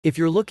If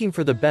you're looking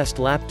for the best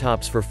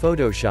laptops for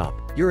Photoshop,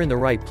 you're in the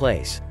right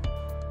place.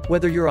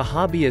 Whether you're a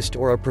hobbyist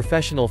or a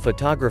professional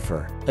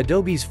photographer,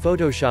 Adobe's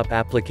Photoshop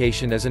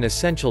application is an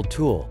essential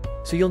tool,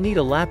 so you'll need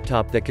a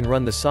laptop that can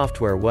run the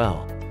software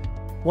well.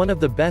 One of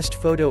the best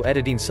photo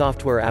editing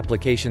software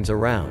applications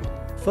around,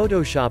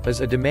 Photoshop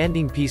is a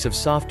demanding piece of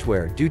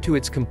software due to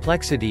its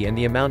complexity and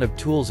the amount of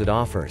tools it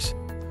offers.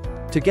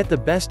 To get the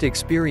best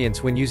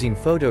experience when using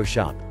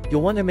Photoshop,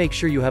 you'll want to make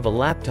sure you have a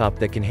laptop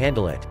that can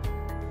handle it.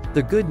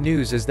 The good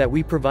news is that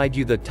we provide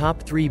you the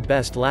top 3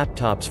 best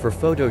laptops for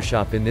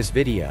Photoshop in this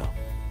video.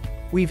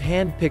 We've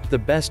hand-picked the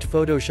best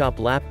Photoshop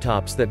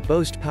laptops that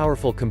boast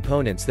powerful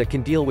components that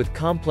can deal with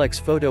complex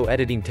photo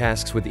editing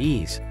tasks with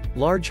ease,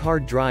 large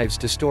hard drives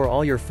to store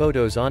all your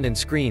photos on, and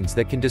screens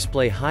that can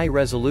display high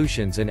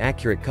resolutions and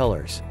accurate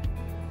colors.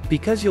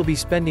 Because you'll be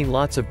spending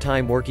lots of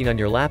time working on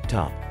your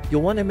laptop,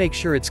 you'll want to make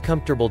sure it's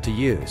comfortable to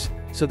use,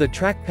 so the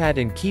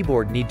trackpad and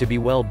keyboard need to be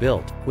well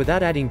built,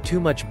 without adding too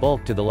much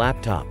bulk to the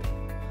laptop.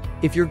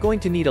 If you're going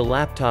to need a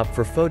laptop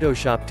for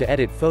Photoshop to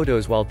edit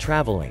photos while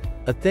traveling,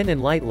 a thin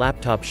and light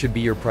laptop should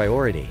be your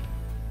priority.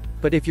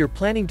 But if you're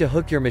planning to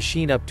hook your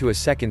machine up to a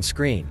second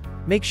screen,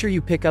 make sure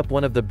you pick up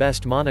one of the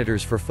best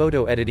monitors for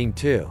photo editing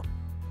too.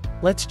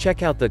 Let's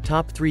check out the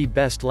top 3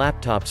 best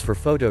laptops for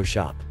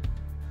Photoshop.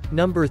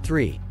 Number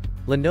 3.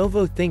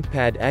 Lenovo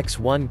ThinkPad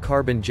X1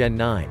 Carbon Gen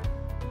 9.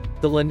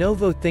 The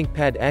Lenovo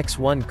ThinkPad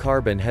X1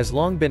 Carbon has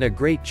long been a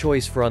great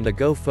choice for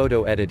on-the-go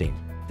photo editing,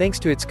 thanks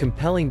to its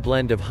compelling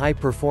blend of high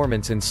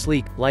performance and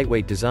sleek,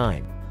 lightweight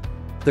design.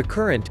 The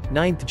current,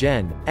 9th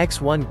Gen,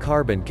 X1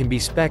 Carbon can be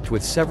spec'd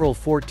with several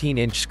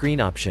 14-inch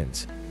screen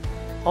options.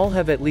 All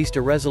have at least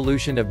a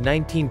resolution of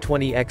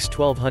 1920 x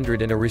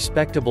 1200 and a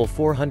respectable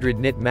 400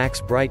 nit max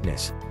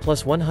brightness,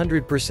 plus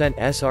 100%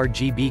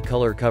 sRGB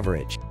color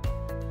coverage.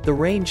 The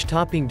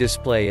range-topping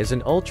display is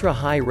an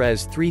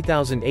ultra-high-res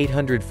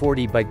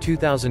 3840 by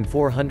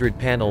 2400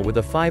 panel with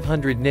a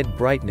 500 nit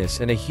brightness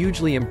and a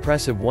hugely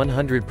impressive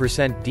 100%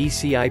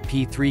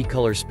 DCI-P3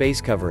 color space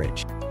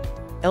coverage.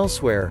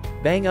 Elsewhere,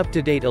 bang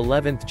up-to-date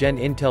 11th Gen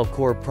Intel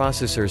Core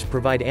processors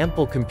provide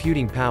ample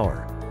computing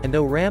power, and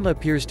though RAM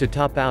appears to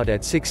top out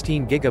at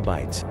 16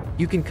 GB,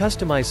 you can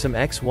customize some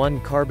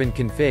X1 Carbon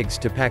configs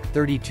to pack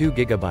 32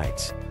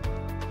 GB.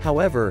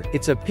 However,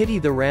 it's a pity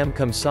the RAM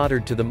comes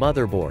soldered to the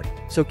motherboard,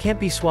 so can't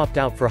be swapped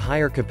out for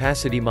higher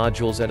capacity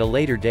modules at a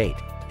later date,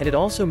 and it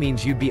also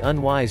means you'd be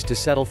unwise to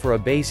settle for a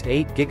base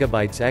 8GB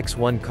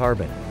X1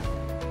 Carbon.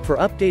 For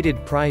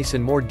updated price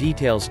and more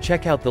details,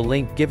 check out the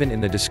link given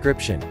in the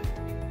description.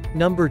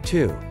 Number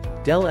 2.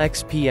 Dell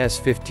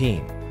XPS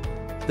 15.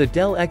 The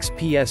Dell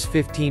XPS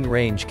 15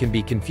 range can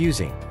be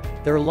confusing.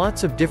 There are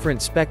lots of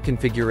different spec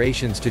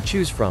configurations to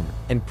choose from,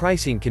 and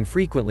pricing can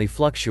frequently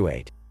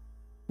fluctuate.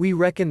 We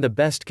reckon the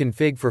best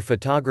config for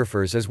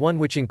photographers is one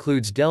which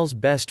includes Dell's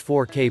best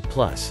 4K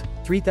Plus,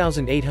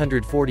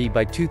 3840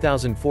 by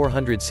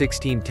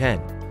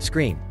 241610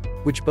 screen,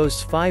 which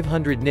boasts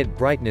 500 nit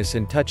brightness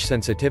and touch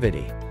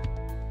sensitivity.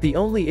 The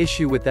only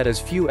issue with that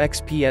is few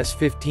XPS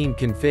 15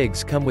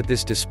 configs come with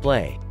this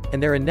display,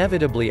 and they're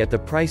inevitably at the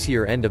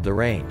pricier end of the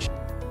range.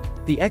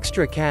 The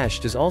extra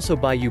cash does also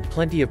buy you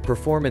plenty of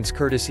performance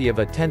courtesy of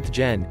a 10th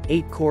Gen,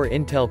 8-core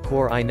Intel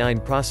Core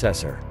i9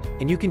 processor,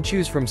 and you can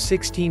choose from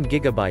 16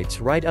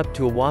 GB right up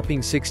to a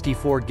whopping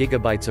 64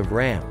 GB of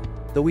RAM,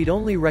 though we'd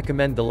only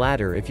recommend the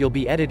latter if you'll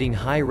be editing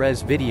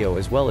high-res video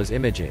as well as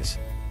images.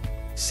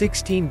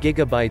 16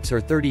 GB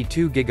or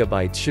 32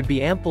 GB should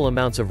be ample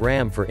amounts of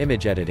RAM for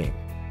image editing.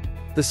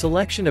 The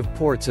selection of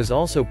ports is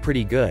also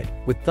pretty good,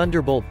 with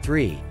Thunderbolt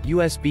 3,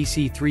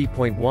 USB-C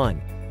 3.1,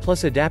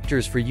 plus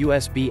adapters for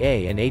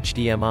USB-A and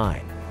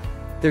HDMI.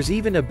 There's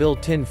even a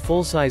built-in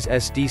full-size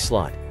SD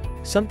slot,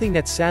 something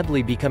that's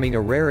sadly becoming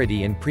a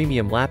rarity in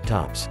premium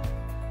laptops.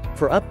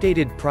 For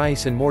updated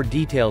price and more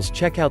details,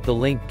 check out the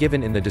link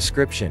given in the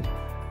description.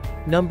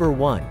 Number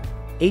 1.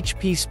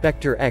 HP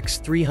Spectre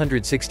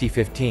X360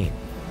 15.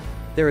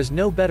 There is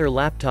no better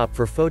laptop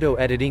for photo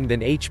editing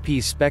than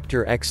HP's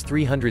Spectre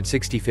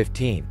X360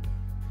 15.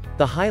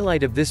 The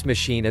highlight of this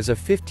machine is a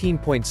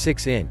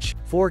 15.6-inch,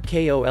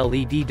 4K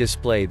OLED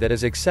display that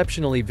is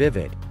exceptionally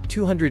vivid,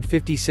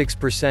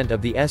 256%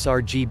 of the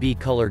sRGB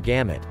color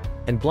gamut,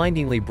 and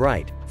blindingly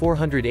bright,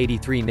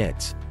 483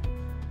 nits.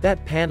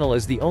 That panel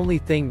is the only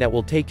thing that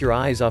will take your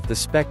eyes off the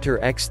Spectre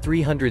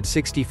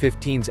X360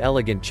 15's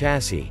elegant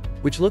chassis,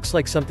 which looks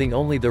like something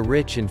only the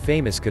rich and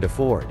famous could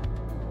afford.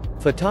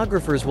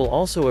 Photographers will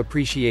also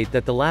appreciate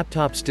that the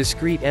laptop's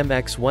discrete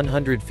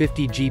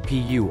MX150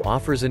 GPU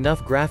offers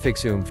enough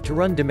graphics oomph to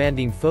run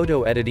demanding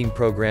photo editing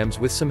programs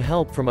with some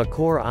help from a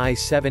Core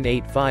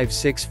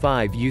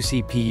i7-8565U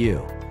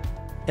CPU.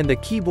 And the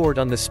keyboard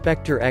on the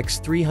Spectre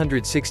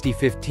X360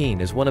 15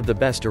 is one of the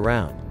best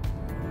around.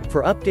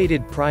 For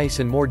updated price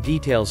and more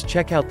details,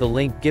 check out the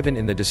link given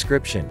in the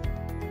description.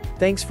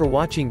 Thanks for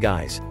watching,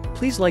 guys.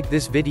 Please like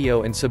this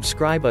video and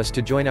subscribe us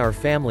to join our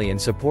family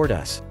and support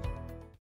us.